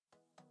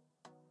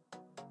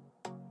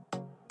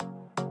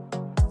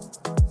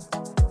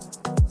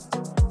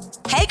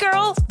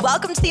girl.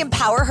 Welcome to the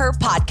Empower Her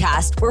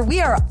podcast, where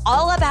we are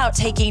all about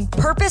taking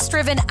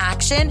purpose-driven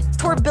action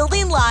toward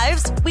building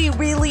lives we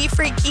really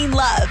freaking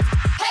love.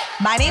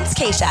 My name's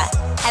Keisha,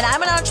 and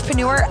I'm an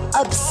entrepreneur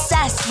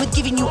obsessed with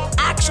giving you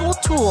actual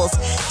tools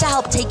to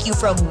help take you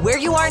from where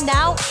you are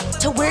now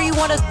to where you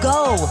want to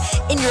go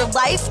in your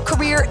life,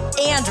 career,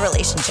 and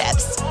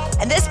relationships.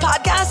 And this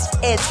podcast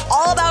is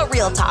all about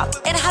real talk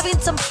and having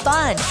some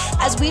fun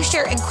as we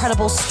share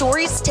incredible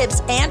stories,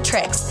 tips, and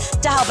tricks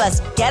to help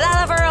us get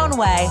out of our own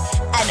way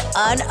and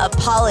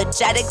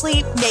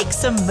unapologetically make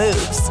some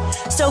moves.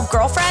 So,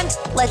 girlfriend,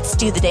 let's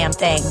do the damn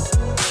thing.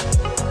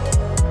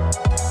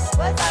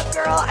 What's up,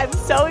 girl? I'm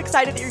so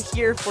excited that you're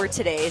here for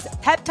today's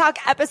Pep Talk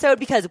episode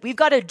because we've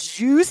got a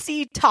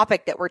juicy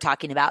topic that we're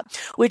talking about,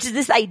 which is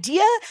this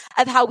idea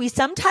of how we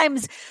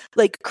sometimes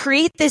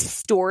create this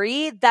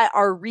story that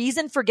our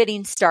reason for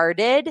getting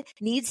started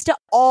needs to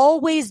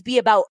always be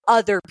about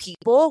other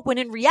people, when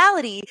in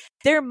reality,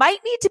 there might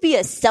need to be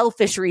a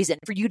selfish reason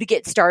for you to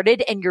get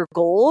started and your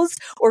goals,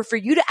 or for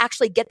you to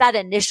actually get that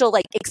initial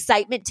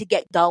excitement to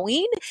get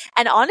going.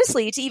 And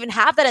honestly, to even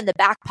have that in the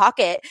back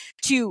pocket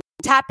to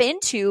tap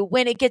into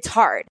when it gets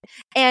hard.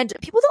 And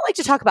people don't like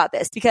to talk about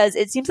this because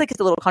it seems like it's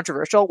a little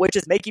controversial, which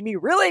is making me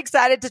really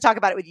excited to talk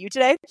about it with you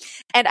today.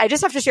 And I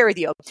just have to share with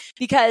you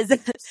because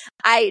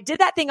I did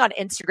that thing on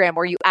Instagram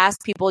where you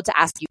ask people to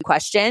ask you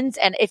questions.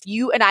 And if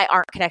you and I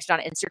aren't connected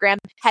on Instagram,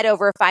 head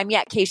over, find me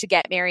at Keisha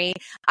Get Married.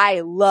 I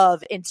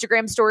love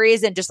Instagram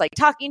stories and just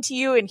talking to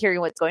you and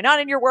hearing what's going on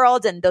in your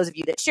world. And those of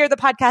you that share the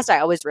podcast, I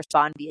always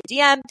respond via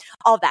DM,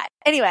 all that.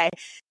 Anyway,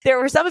 there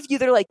were some of you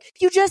that are like,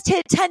 you just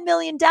hit 10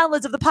 million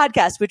downloads of the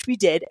podcast, which we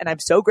did. And I'm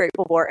so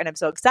grateful for, and I'm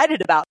so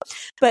excited about.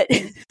 But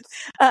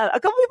a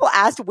couple people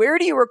asked, where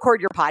do you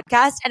record your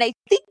podcast? And I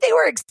think they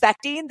were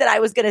expecting that I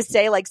was going to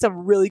say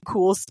some really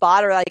cool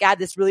spot, or I had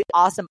this really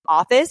awesome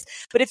office.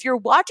 But if you're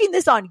watching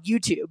this on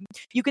YouTube,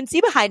 you can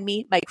see behind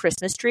me my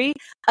Christmas tree,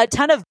 a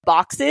ton of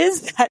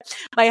boxes that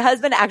my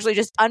husband actually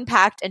just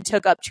unpacked and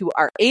took up to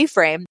our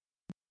A-frame.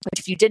 Which,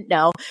 if you didn't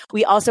know,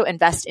 we also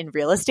invest in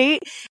real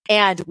estate,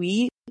 and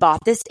we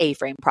bought this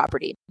A-frame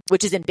property,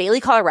 which is in Bailey,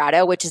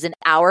 Colorado, which is an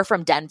hour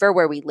from Denver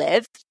where we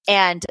live.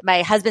 And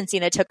my husband,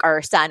 Cena, took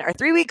our son, our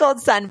 3-week-old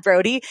son,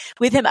 Brody,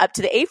 with him up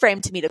to the A-frame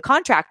to meet a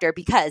contractor,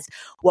 because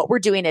what we're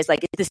doing is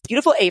it's this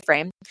beautiful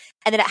A-frame,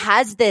 and then it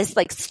has this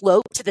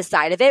slope to the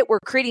side of it. We're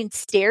creating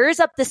stairs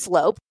up the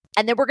slope.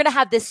 And then we're going to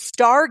have this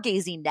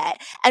stargazing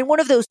net and one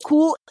of those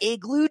cool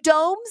igloo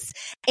domes.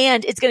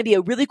 And it's going to be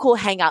a really cool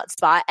hangout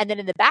spot. And then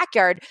in the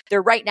backyard,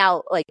 they're right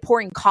now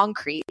pouring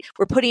concrete.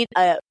 We're putting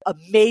an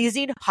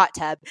amazing hot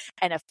tub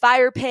and a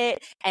fire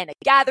pit and a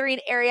gathering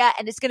area.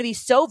 And it's going to be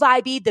so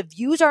vibey. The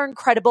views are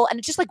incredible. And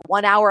it's just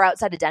 1 hour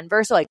outside of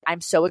Denver. So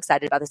I'm so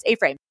excited about this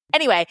A-frame.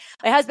 Anyway,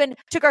 my husband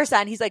took our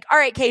son. He's like, all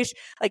right, Keish,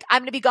 I'm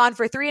going to be gone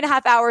for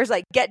 3.5 hours.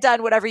 Get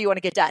done whatever you want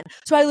to get done.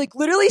 So I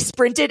literally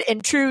sprinted in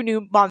true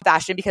new mom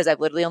fashion, because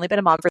I've literally only been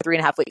a mom for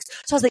 3.5 weeks.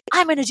 So I was like,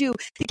 I'm going to do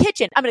the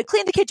kitchen. I'm going to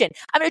clean the kitchen.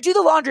 I'm going to do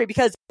the laundry,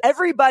 because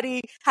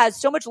everybody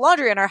has so much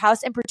laundry in our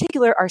house, in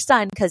particular our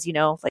son, because, he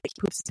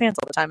poops his pants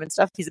all the time and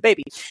stuff. He's a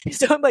baby.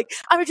 So I'm like,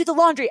 I'm going to do the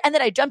laundry. And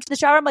then I jumped in the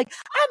shower. I'm like,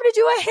 I'm going to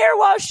do a hair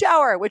wash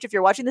shower, which if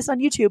you're watching this on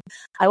YouTube,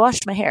 I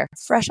washed my hair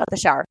fresh out the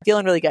shower,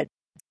 feeling really good.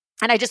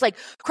 And I just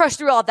crushed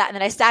through all of that. And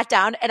then I sat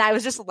down and I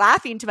was just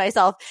laughing to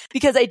myself,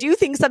 because I do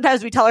think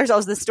sometimes we tell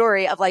ourselves the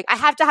story of I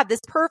have to have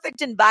this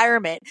perfect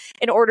environment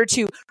in order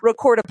to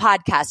record a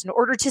podcast, in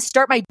order to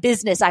start my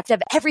business. I have to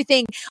have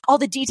everything, all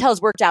the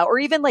details worked out, or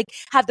even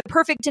have the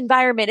perfect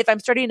environment if I'm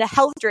starting a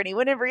health journey,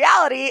 when in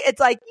reality, it's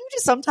you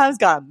just sometimes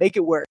gotta make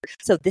it work.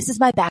 So this is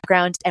my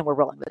background and we're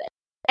rolling with it.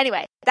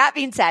 Anyway, that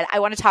being said, I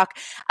want to talk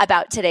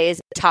about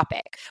today's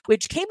topic,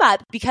 which came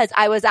up because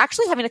I was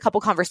actually having a couple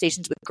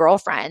conversations with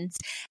girlfriends,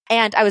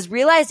 and I was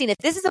realizing if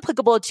this is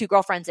applicable to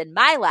girlfriends in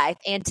my life,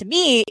 and to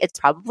me, it's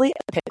probably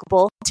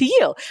applicable to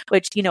you,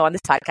 which, on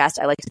this podcast,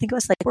 I like to think of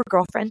us we're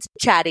girlfriends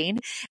chatting,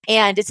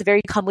 and it's a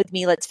very come with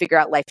me, let's figure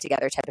out life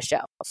together type of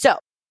show. So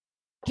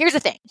here's the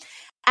thing.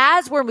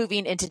 As we're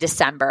moving into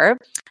December,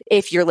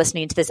 if you're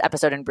listening to this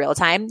episode in real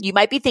time, you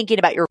might be thinking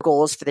about your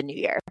goals for the new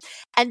year.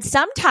 And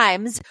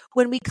sometimes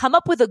when we come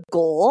up with a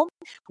goal,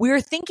 we're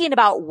thinking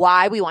about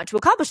why we want to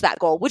accomplish that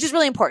goal, which is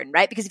really important,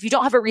 right? Because if you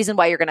don't have a reason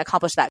why you're going to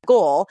accomplish that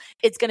goal,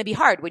 it's going to be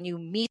hard. When you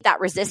meet that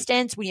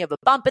resistance, when you have a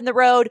bump in the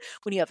road,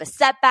 when you have a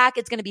setback,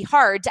 it's going to be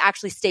hard to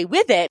actually stay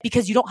with it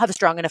because you don't have a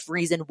strong enough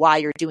reason why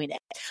you're doing it.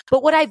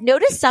 But what I've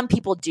noticed some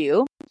people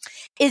do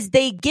is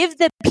they give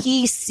the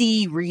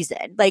PC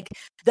reason,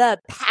 the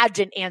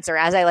pageant answer,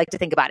 as I like to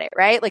think about it,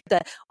 right?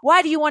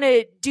 Why do you want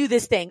to do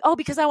this thing? Oh,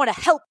 because I want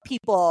to help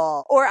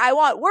people, or I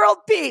want world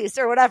peace,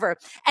 or whatever.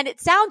 And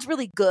it sounds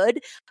really good,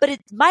 but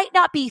it might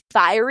not be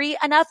fiery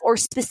enough or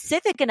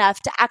specific enough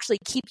to actually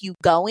keep you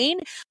going.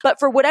 But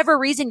for whatever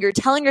reason, you're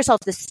telling yourself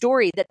the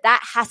story that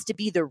has to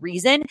be the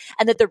reason,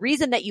 and that the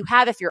reason that you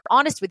have, if you're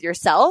honest with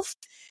yourself,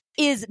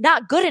 is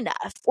not good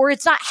enough, or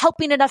it's not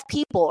helping enough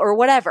people, or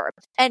whatever.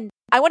 And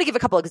I want to give a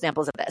couple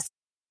examples of this.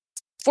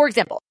 For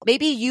example,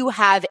 maybe you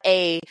have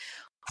a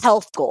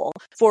health goal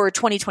for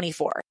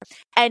 2024.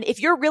 And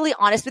if you're really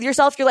honest with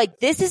yourself, you're like,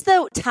 this is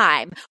the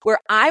time where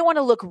I want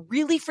to look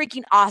really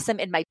freaking awesome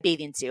in my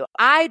bathing suit.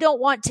 I don't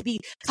want to be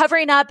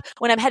covering up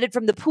when I'm headed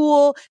from the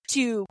pool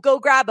to go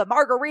grab a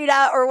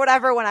margarita or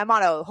whatever when I'm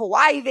on a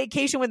Hawaii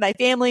vacation with my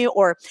family,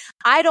 or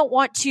I don't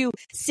want to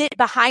sit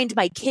behind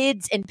my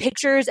kids in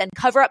pictures and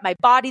cover up my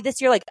body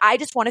this year. Like, I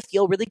just want to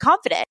feel really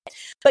confident.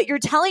 But you're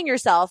telling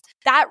yourself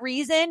that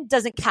reason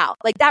doesn't count.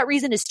 Like, that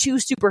reason is too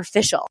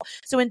superficial.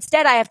 So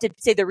instead, I have to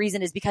say the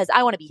reason is because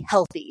I want to be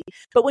healthy.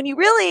 But when you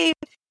really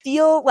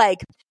feel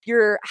like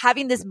you're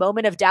having this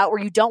moment of doubt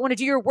where you don't want to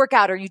do your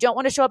workout, or you don't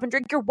want to show up and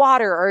drink your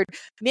water, or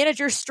manage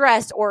your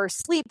stress, or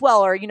sleep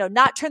well, or,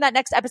 not turn that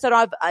next episode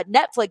of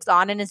Netflix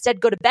on and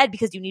instead go to bed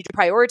because you need to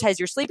prioritize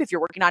your sleep if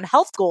you're working on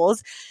health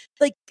goals,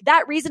 like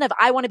that reason of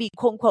I want to be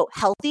quote unquote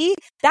healthy,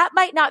 that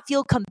might not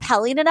feel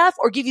compelling enough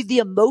or give you the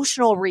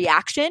emotional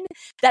reaction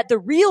that the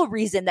real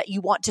reason that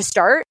you want to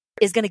start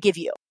is going to give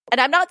you. And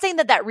I'm not saying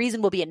that that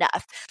reason will be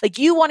enough. Like,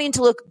 you wanting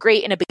to look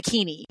great in a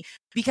bikini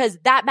because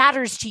that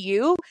matters to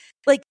you.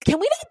 Like, can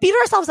we not beat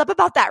ourselves up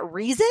about that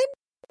reason?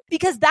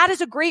 Because that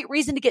is a great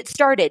reason to get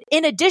started.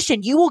 In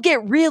addition, you will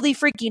get really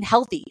freaking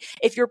healthy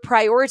if you're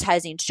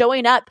prioritizing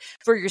showing up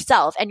for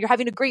yourself, and you're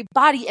having a great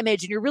body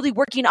image, and you're really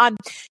working on,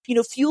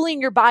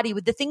 fueling your body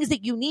with the things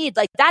that you need.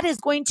 Like, that is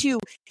going to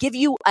give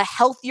you a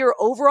healthier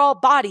overall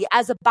body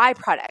as a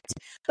byproduct.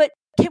 But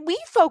can we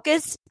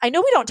focus? I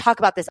know we don't talk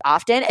about this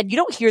often, and you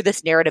don't hear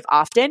this narrative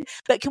often,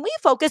 but can we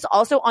focus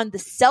also on the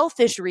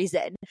selfish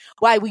reason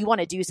why we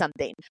want to do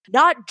something,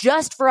 not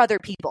just for other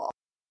people?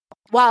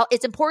 While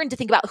it's important to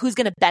think about who's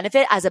going to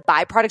benefit as a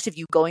byproduct of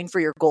you going for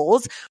your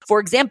goals. For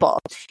example,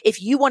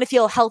 if you want to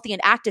feel healthy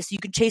and active so you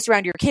can chase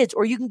around your kids,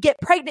 or you can get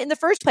pregnant in the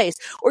first place,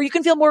 or you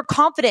can feel more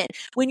confident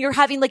when you're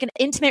having like an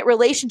intimate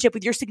relationship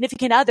with your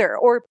significant other,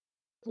 or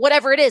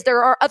whatever it is,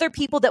 there are other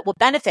people that will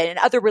benefit and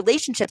other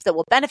relationships that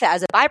will benefit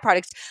as a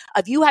byproduct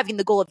of you having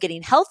the goal of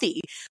getting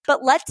healthy.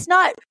 But let's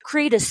not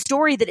create a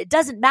story that it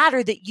doesn't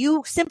matter that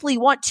you simply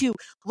want to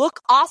look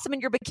awesome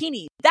in your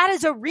bikini. That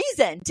is a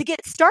reason to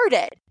get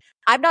started.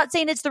 I'm not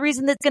saying it's the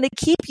reason that's going to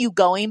keep you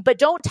going, but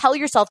don't tell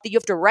yourself that you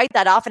have to write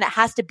that off and it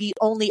has to be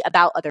only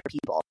about other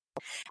people.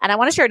 And I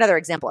want to share another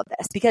example of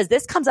this because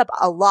this comes up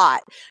a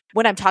lot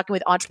when I'm talking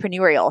with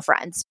entrepreneurial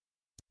friends,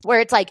 where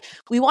it's like,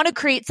 we want to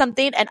create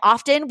something. And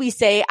often we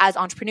say as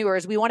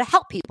entrepreneurs, we want to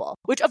help people,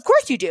 which of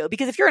course you do,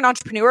 because if you're an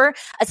entrepreneur,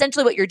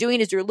 essentially what you're doing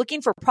is you're looking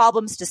for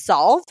problems to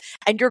solve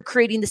and you're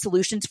creating the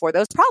solutions for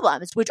those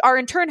problems, which are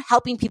in turn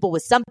helping people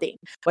with something,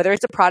 whether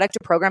it's a product,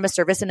 a program, a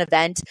service, an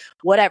event,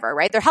 whatever,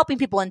 right? They're helping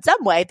people in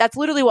some way. That's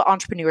literally what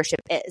entrepreneurship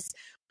is.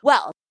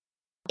 Well,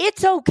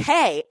 it's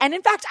okay. And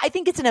in fact, I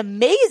think it's an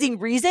amazing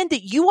reason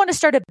that you want to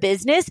start a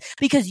business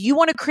because you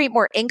want to create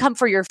more income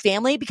for your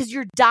family, because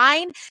you're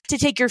dying to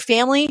take your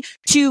family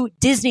to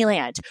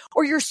Disneyland,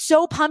 or you're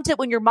so pumped that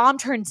when your mom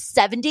turns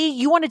 70,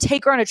 you want to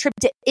take her on a trip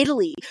to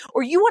Italy,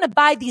 or you want to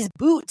buy these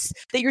boots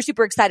that you're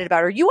super excited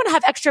about, or you want to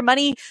have extra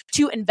money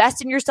to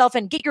invest in yourself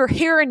and get your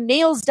hair and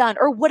nails done,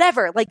 or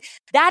whatever. Like,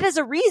 that is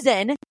a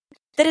reason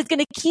that is going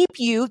to keep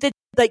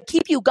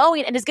you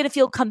going and is going to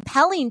feel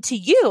compelling to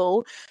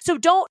you. So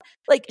don't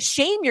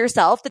shame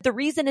yourself that the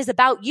reason is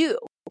about you.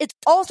 It's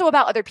also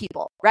about other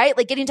people, right?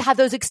 Like, getting to have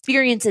those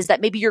experiences that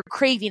maybe you're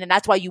craving. And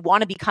that's why you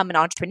want to become an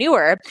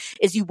entrepreneur,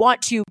 is you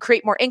want to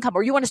create more income,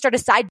 or you want to start a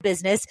side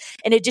business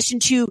in addition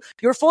to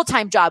your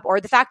full-time job, or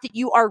the fact that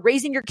you are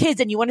raising your kids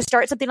and you want to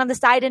start something on the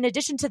side in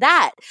addition to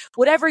that.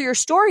 Whatever your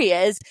story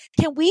is,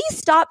 can we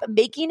stop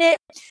making it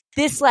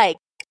this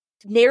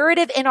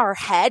narrative in our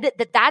head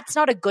that that's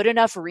not a good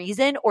enough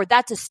reason, or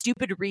that's a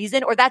stupid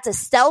reason, or that's a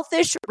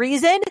selfish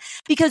reason?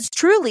 Because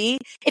truly,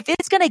 if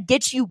it's going to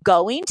get you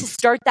going to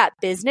start that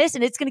business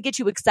and it's going to get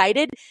you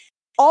excited,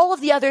 all of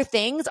the other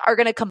things are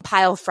going to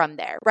compile from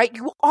there, right?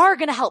 You are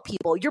going to help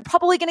people. You're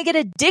probably going to get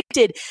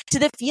addicted to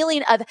the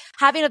feeling of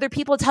having other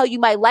people tell you,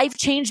 my life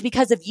changed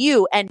because of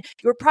you and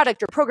your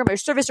product or program or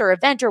service or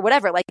event or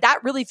whatever. Like, that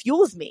really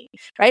fuels me,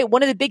 right?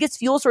 One of the biggest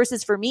fuel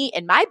sources for me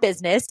in my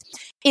business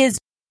is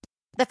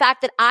the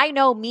fact that I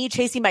know me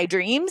chasing my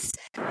dreams.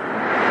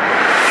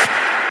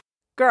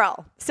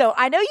 Girl, so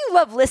I know you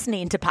love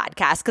listening to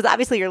podcasts because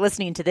obviously you're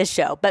listening to this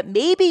show, but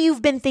maybe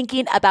you've been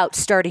thinking about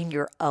starting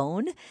your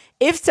own.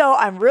 If so,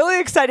 I'm really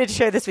excited to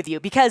share this with you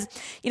because,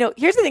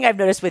 here's the thing I've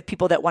noticed with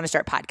people that want to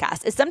start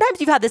podcasts is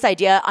sometimes you've had this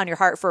idea on your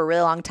heart for a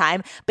really long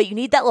time, but you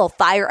need that little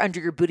fire under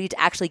your booty to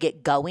actually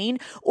get going,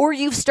 or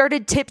you've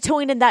started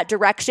tiptoeing in that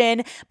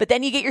direction, but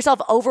then you get yourself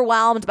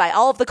overwhelmed by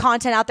all of the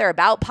content out there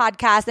about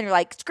podcasts and you're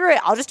like, screw it,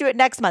 I'll just do it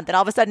next month. And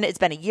all of a sudden it's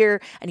been a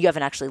year and you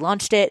haven't actually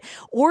launched it,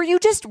 or you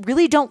just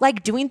really don't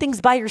like doing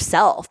things by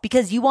yourself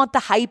because you want the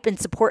hype and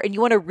support and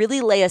you want to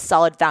really lay a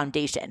solid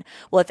foundation.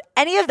 Well, if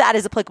any of that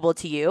is applicable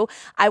to you,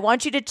 I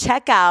want you to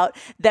check out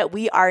that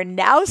we are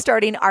now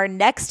starting our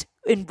next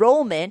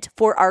enrollment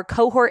for our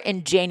cohort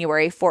in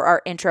January for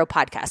our intro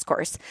podcast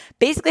course.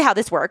 Basically how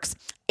this works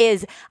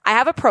is I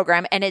have a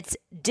program and it's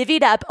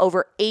divvied up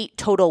over 8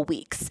 total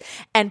weeks.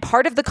 And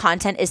part of the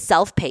content is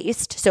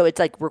self-paced. So it's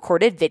like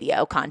recorded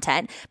video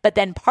content, but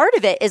then part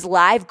of it is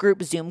live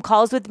group Zoom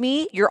calls with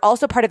me. You're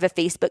also part of a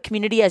Facebook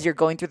community as you're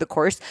going through the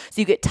course.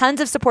 So you get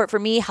tons of support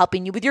from me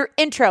helping you with your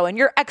intro and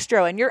your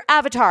extra and your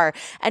avatar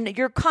and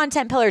your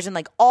content pillars and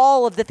like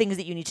all of the things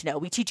that you need to know.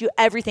 We teach you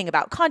everything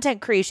about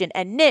content creation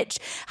and niche,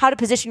 how to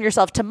position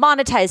yourself to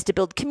monetize, to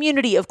build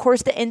community, of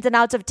course, the ins and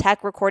outs of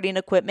tech, recording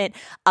equipment,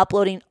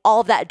 uploading, all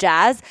of that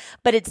jazz,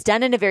 but it's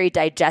done in a very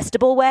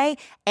digestible way.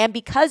 And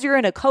because you're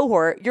in a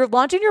cohort, you're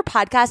launching your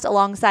podcast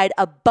alongside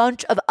a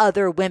bunch of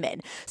other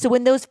women. So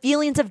when those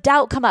feelings of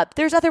doubt come up,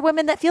 there's other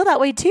women that feel that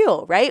way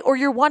too, right? Or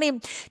you're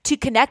wanting to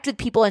connect with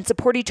people and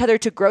support each other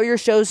to grow your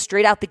shows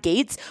straight out the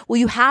gates. Well,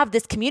 you have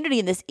this community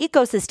and this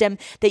ecosystem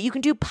that you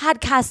can do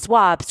podcast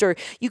swaps, or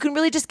you can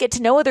really just get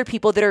to know other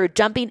people that are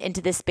jumping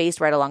into this space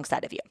right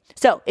alongside of you.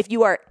 So if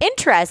you are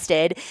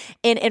interested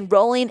in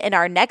enrolling in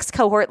our next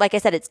cohort, like I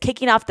said, it's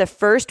kicking off the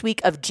first week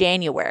of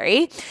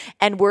January,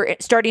 and we're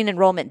starting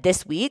enrollment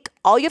this week.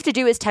 All you have to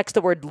do is text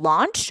the word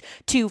launch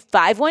to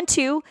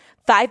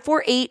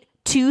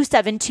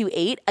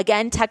 512-548-2728.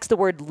 Again, text the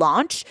word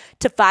launch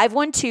to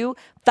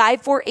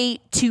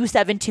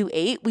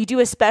 512-548-2728. We do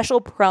a special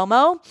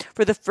promo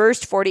for the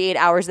first 48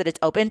 hours that it's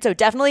open. So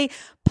definitely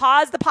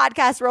pause the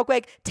podcast real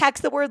quick,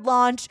 text the word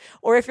launch,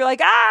 or if you're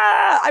like,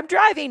 I'm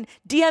driving,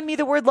 DM me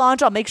the word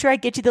launch. I'll make sure I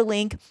get you the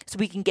link so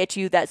we can get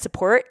you that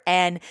support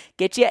and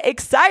get you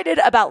excited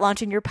about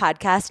launching your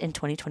podcast in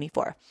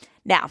 2024.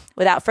 Now,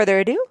 without further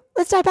ado,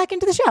 let's dive back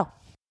into the show.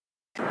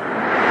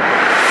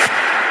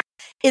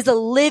 Is a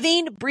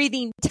living,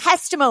 breathing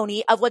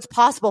testimony of what's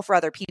possible for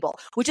other people,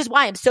 which is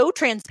why I'm so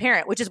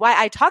transparent, which is why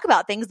I talk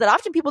about things that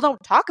often people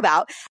don't talk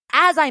about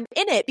as I'm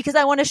in it, because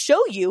I want to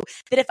show you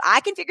that if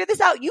I can figure this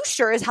out, you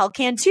sure as hell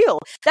can too.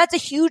 That's a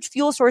huge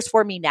fuel source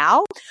for me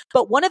now.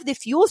 But one of the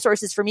fuel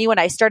sources for me when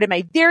I started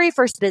my very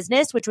first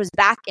business, which was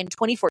back in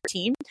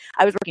 2014,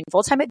 I was working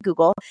full-time at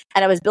Google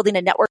and I was building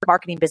a network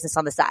marketing business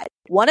on the side.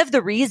 One of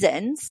the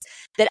reasons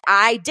that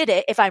I did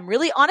it, if I'm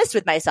really honest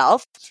with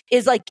myself,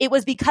 is like, it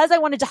was because I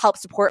wanted to help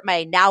support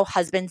my now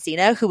husband,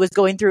 Sina, who was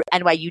going through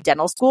NYU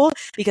dental school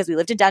because we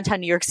lived in downtown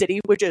New York City,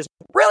 which is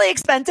really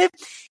expensive.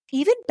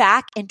 Even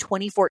back in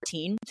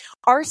 2014,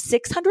 our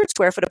 600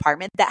 square foot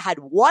apartment that had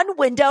one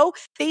window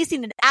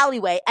facing an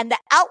alleyway and the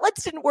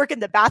outlets didn't work in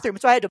the bathroom.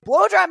 So I had to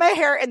blow dry my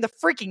hair in the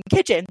freaking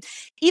kitchen.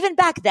 Even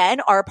back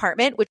then, our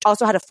apartment, which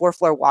also had a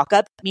 4-floor walk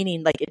up,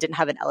 meaning like it didn't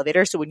have an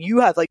elevator. So when you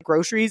have like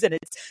groceries and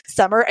it's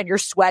summer and you're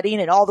sweating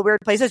in all the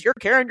weird places, you're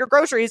carrying your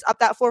groceries up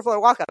that 4-floor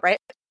walk up, right?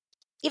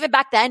 Even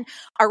back then,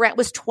 our rent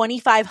was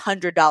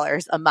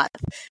 $2,500 a month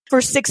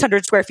for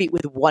 600 square feet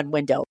with one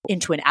window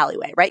into an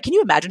alleyway, right? Can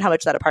you imagine how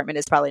much that apartment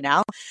is probably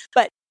now?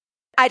 But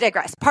I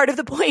digress. Part of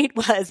the point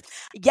was,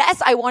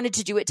 yes, I wanted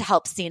to do it to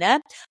help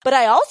Sina, but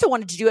I also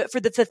wanted to do it for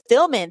the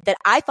fulfillment that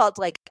I felt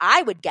like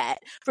I would get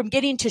from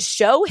getting to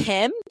show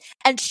him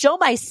and show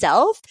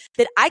myself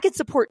that I could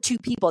support 2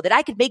 people, that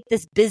I could make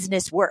this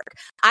business work.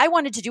 I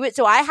wanted to do it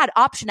so I had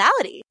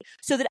optionality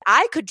so that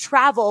I could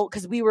travel,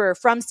 because we were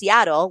from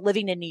Seattle,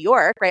 living in New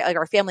York, right? Like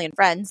our family and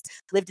friends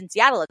lived in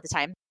Seattle at the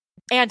time.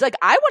 And like,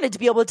 I wanted to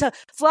be able to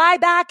fly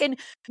back and,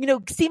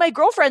 see my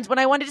girlfriends when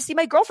I wanted to see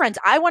my girlfriends.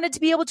 I wanted to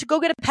be able to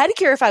go get a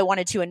pedicure if I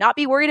wanted to and not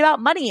be worried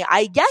about money.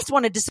 I, yes,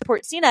 wanted to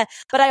support Sina,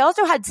 but I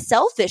also had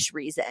selfish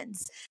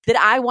reasons that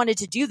I wanted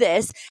to do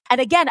this.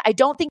 And again, I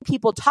don't think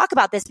people talk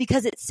about this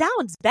because it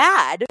sounds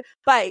bad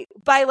by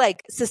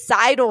like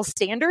societal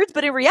standards.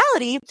 But in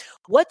reality,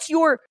 what's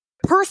your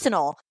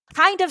personal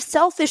kind of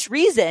selfish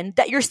reason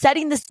that you're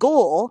setting this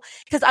goal?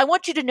 Because I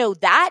want you to know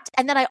that.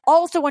 And then I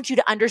also want you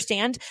to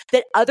understand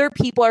that other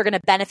people are going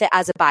to benefit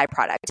as a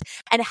byproduct.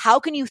 And how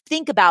can you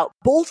think about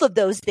both of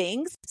those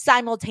things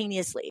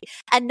simultaneously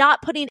and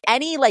not putting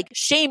any like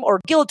shame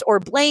or guilt or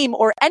blame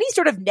or any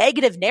sort of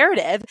negative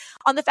narrative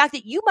on the fact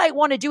that you might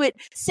want to do it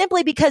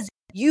simply because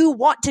you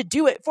want to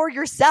do it for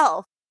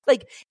yourself.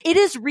 Like, it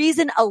is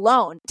reason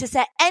alone to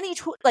set any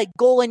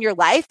goal in your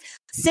life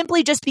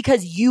simply just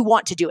because you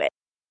want to do it.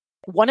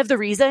 One of the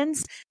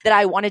reasons that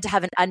I wanted to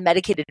have an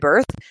unmedicated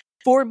birth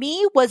for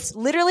me was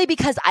literally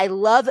because I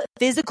love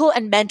physical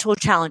and mental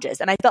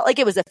challenges. And I felt like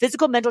it was a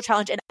physical, mental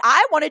challenge. And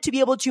I wanted to be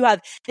able to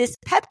have this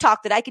pep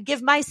talk that I could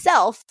give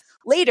myself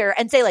later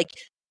and say, like,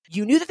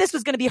 you knew that this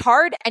was going to be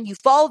hard and you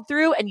followed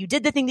through and you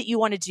did the thing that you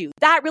wanted to do.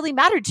 That really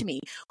mattered to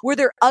me. Were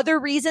there other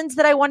reasons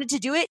that I wanted to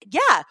do it?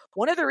 Yeah.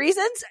 One of the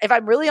reasons, if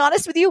I'm really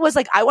honest with you, was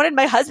like, I wanted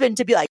my husband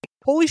to be like,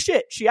 holy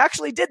shit, she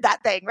actually did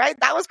that thing, right?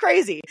 That was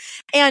crazy.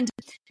 And,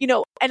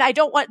 and I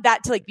don't want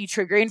that to like be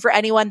triggering for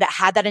anyone that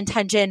had that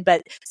intention,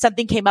 but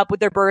something came up with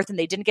their birth and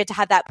they didn't get to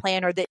have that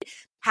plan, or that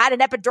had an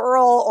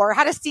epidural or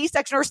had a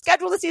C-section or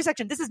scheduled a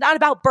C-section. This is not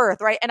about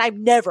birth, right? And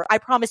I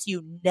promise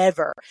you,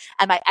 never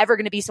am I ever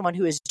going to be someone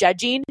who is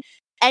judging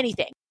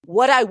anything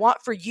what I want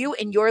for you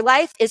in your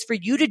life is for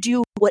you to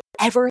do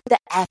whatever the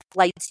F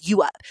lights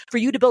you up, for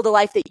you to build a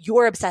life that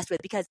you're obsessed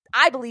with, because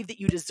I believe that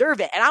you deserve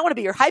it. And I want to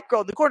be your hype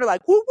girl in the corner,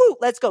 like, woo, woo,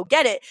 let's go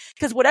get it.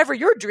 Because whatever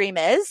your dream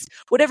is,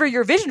 whatever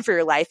your vision for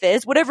your life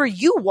is, whatever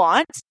you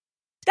want,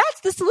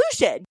 that's the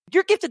solution.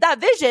 You're gifted that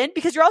vision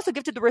because you're also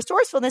gifted the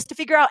resourcefulness to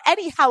figure out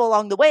anyhow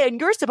along the way. And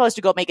you're supposed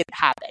to go make it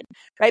happen,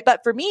 right? But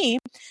for me,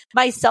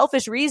 my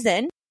selfish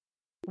reason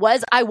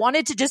was I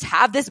wanted to just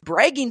have this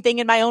bragging thing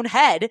in my own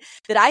head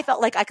that I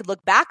felt like I could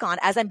look back on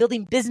as I'm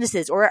building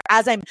businesses or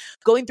as I'm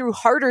going through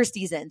harder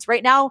seasons.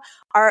 Right now,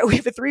 we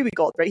have a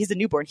 3-week-old, right? He's a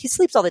newborn. He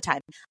sleeps all the time.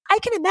 I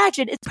can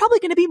imagine it's probably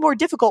going to be more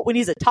difficult when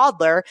he's a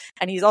toddler,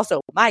 and he's also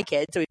my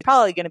kid. So he's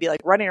probably going to be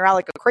like running around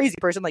like a crazy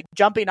person, like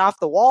jumping off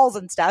the walls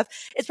and stuff.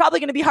 It's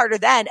probably going to be harder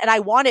then. And I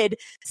wanted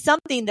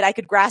something that I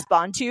could grasp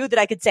onto, that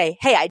I could say,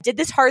 hey, I did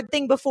this hard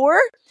thing before.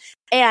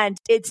 And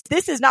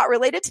this is not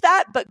related to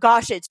that, but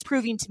gosh, it's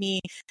proving to me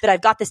that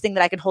I've got this thing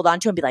that I can hold on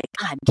to and be like,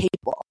 I'm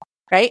capable,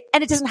 right?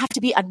 And it doesn't have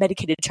to be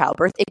unmedicated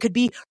childbirth. It could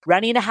be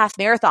running a half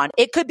marathon.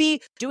 It could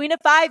be doing a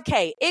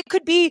 5K. It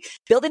could be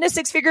building a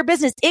 6-figure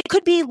business. It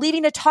could be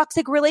leaving a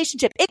toxic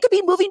relationship. It could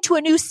be moving to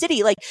a new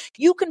city. Like,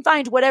 you can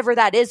find whatever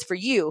that is for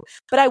you.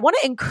 But I want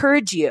to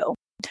encourage you,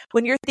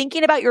 when you're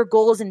thinking about your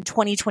goals in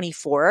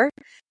 2024,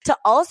 to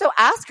also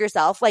ask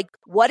yourself, like,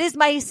 what is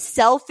my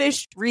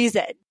selfish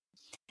reason?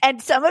 And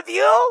some of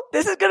you,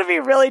 this is going to be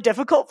really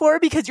difficult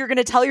for, because you're going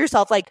to tell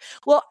yourself like,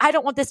 well, I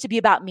don't want this to be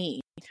about me,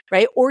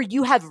 right? Or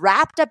you have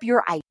wrapped up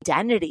your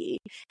identity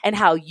and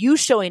how you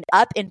showing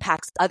up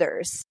impacts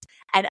others.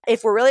 And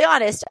if we're really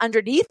honest,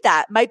 underneath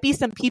that might be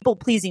some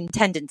people-pleasing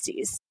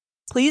tendencies.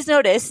 Please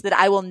notice that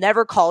I will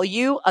never call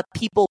you a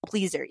people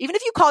pleaser. Even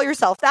if you call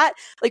yourself that,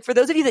 like for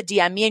those of you that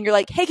DM me and you're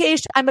like, hey,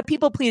 Keish, I'm a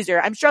people pleaser.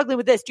 I'm struggling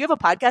with this. Do you have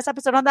a podcast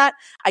episode on that?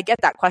 I get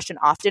that question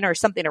often, or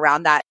something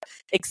around that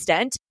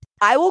extent.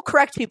 I will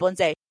correct people and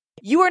say,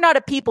 you are not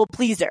a people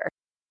pleaser.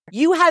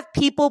 You have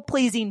people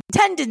pleasing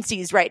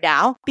tendencies right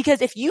now,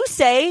 because if you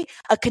say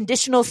a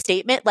conditional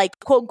statement like,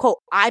 quote unquote,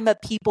 I'm a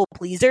people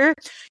pleaser,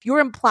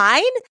 you're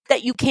implying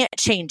that you can't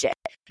change it.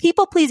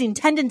 People pleasing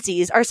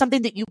tendencies are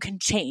something that you can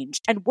change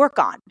and work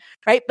on,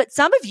 right? But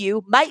some of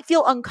you might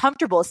feel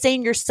uncomfortable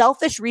saying your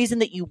selfish reason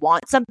that you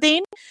want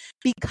something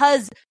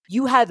because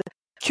you have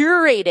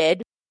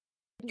curated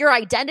your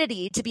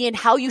identity to be in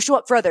how you show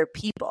up for other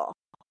people.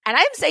 And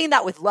I'm saying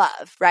that with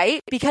love, right?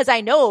 Because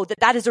I know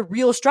that that is a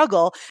real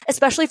struggle,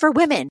 especially for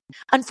women,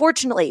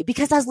 unfortunately,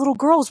 because as little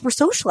girls, we're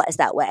socialized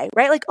that way,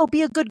 right? Like, oh,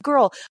 be a good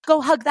girl. Go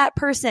hug that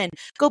person.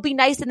 Go be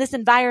nice in this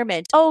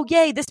environment. Oh,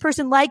 yay, this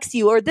person likes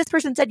you, or this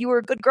person said you were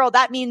a good girl.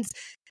 That means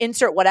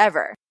insert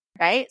whatever,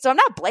 right? So I'm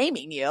not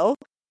blaming you,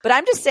 but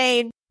I'm just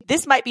saying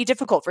this might be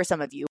difficult for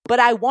some of you, but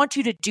I want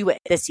you to do it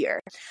this year.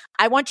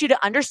 I want you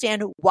to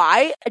understand,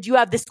 why do you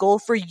have this goal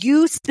for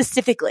you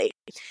specifically?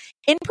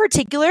 In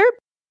particular,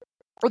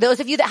 for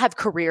those of you that have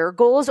career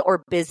goals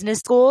or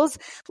business goals,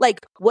 like,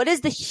 what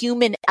is the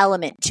human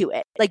element to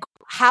it? Like,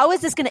 how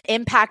is this going to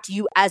impact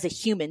you as a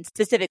human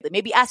specifically?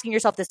 Maybe asking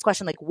yourself this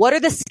question, like, what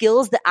are the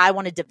skills that I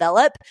want to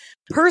develop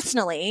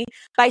personally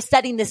by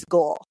setting this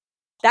goal?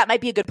 That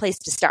might be a good place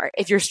to start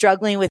if you're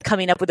struggling with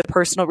coming up with a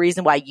personal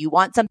reason why you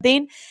want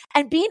something,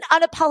 and being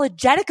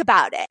unapologetic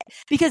about it.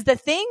 Because the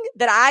thing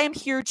that I am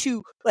here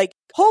to, like,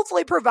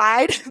 hopefully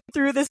provide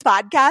through this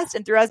podcast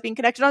and through us being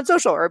connected on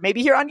social, or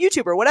maybe here on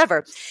YouTube or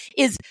whatever,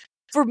 is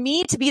for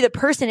me to be the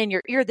person in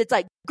your ear that's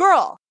like,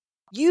 girl,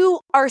 you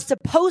are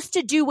supposed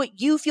to do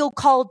what you feel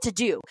called to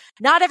do.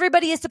 Not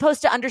everybody is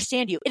supposed to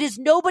understand you. It is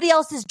nobody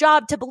else's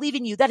job to believe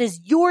in you. That is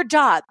your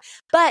job.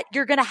 But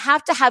you're going to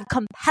have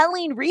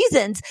compelling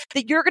reasons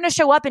that you're going to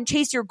show up and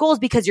chase your goals,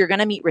 because you're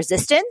going to meet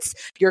resistance.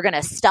 You're going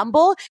to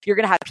stumble. You're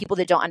going to have people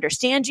that don't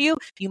understand you.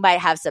 You might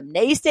have some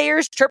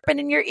naysayers chirping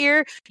in your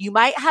ear. You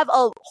might have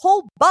a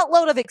whole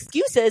buttload of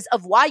excuses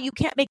of why you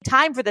can't make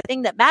time for the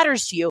thing that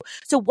matters to you.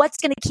 So what's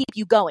going to keep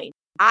you going?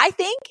 I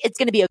think it's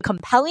going to be a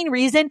compelling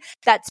reason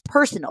that's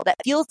personal, that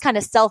feels kind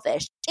of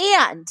selfish,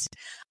 and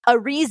a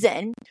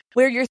reason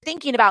where you're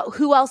thinking about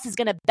who else is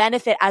going to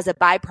benefit as a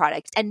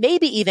byproduct, and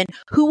maybe even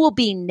who will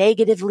be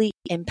negatively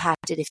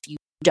impacted if you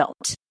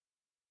don't,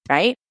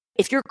 right?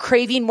 If you're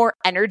craving more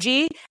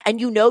energy and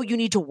you know you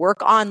need to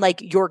work on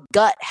like your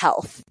gut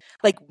health,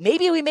 like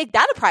maybe we make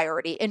that a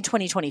priority in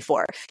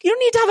 2024. You don't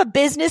need to have a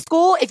business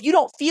goal if you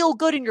don't feel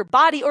good in your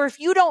body, or if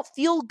you don't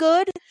feel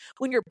good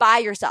when you're by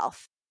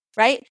yourself.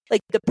 Right?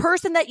 Like the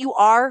person that you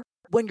are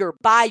when you're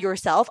by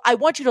yourself, I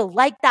want you to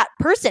like that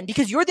person,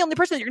 because you're the only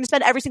person that you're going to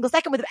spend every single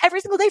second with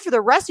every single day for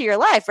the rest of your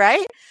life,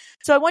 right?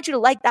 So I want you to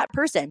like that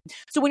person.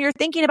 So when you're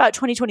thinking about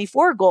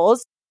 2024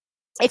 goals,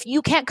 if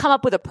you can't come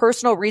up with a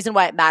personal reason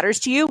why it matters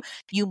to you,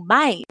 you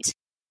might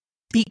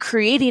be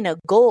creating a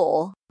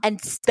goal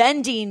and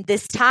spending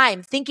this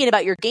time thinking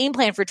about your game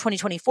plan for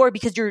 2024,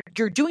 because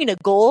you're doing a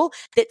goal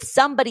that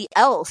somebody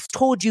else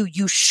told you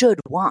you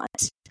should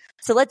want.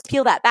 So let's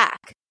peel that back.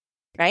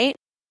 Right?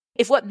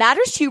 If what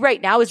matters to you right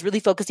now is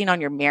really focusing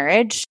on your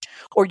marriage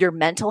or your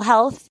mental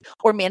health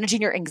or managing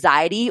your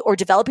anxiety or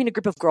developing a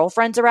group of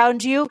girlfriends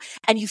around you,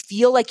 and you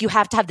feel like you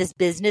have to have this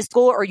business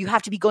goal or you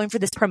have to be going for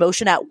this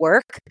promotion at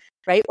work,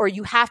 right? Or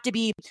you have to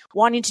be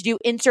wanting to do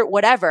insert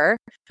whatever,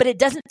 but it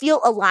doesn't feel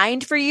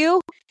aligned for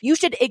you, you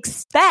should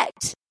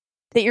expect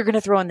that you're going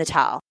to throw in the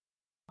towel.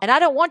 And I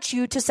don't want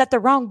you to set the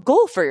wrong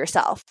goal for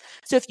yourself.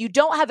 So if you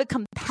don't have a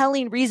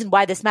compelling reason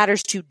why this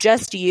matters to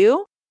just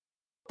you,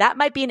 that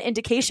might be an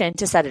indication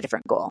to set a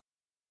different goal,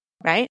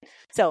 right?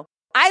 So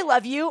I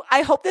love you.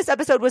 I hope this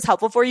episode was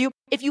helpful for you.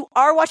 If you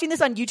are watching this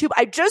on YouTube,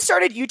 I just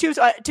started YouTube.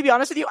 So to be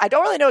honest with you, I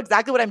don't really know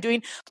exactly what I'm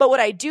doing, but what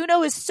I do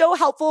know is so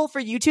helpful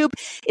for YouTube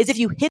is if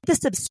you hit the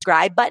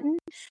subscribe button,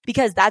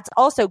 because that's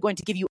also going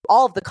to give you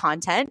all of the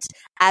content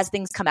as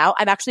things come out.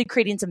 I'm actually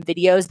creating some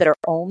videos that are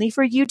only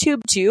for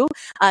YouTube too,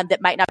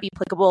 that might not be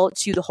applicable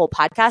to the whole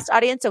podcast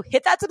audience. So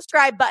hit that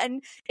subscribe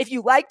button. If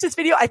you liked this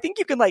video, I think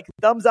you can like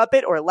thumbs up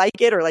it or like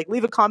it or like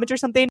leave a comment or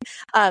something.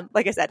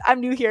 Like I said,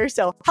 I'm new here,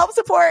 so help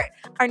support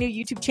our new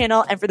YouTube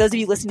channel. And for those of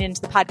you listening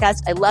to the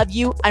podcast, I love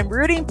you. I'm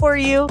rooting for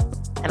you.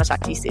 And I'll talk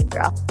to you soon,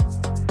 girl.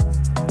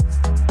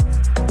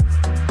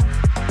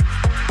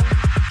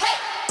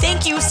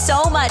 Thank you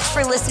so much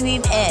for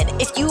listening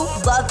in. If you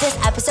love this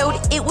episode,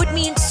 it would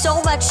mean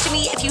so much to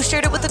me if you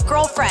shared it with a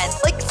girlfriend.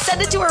 Like,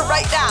 send it to her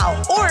right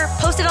now or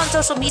post it on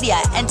social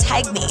media and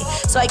tag me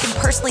so I can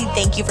personally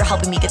thank you for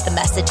helping me get the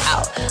message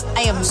out.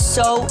 I am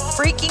so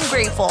freaking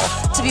grateful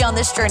to be on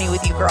this journey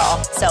with you,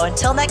 girl. So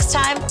until next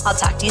time, I'll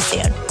talk to you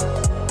soon.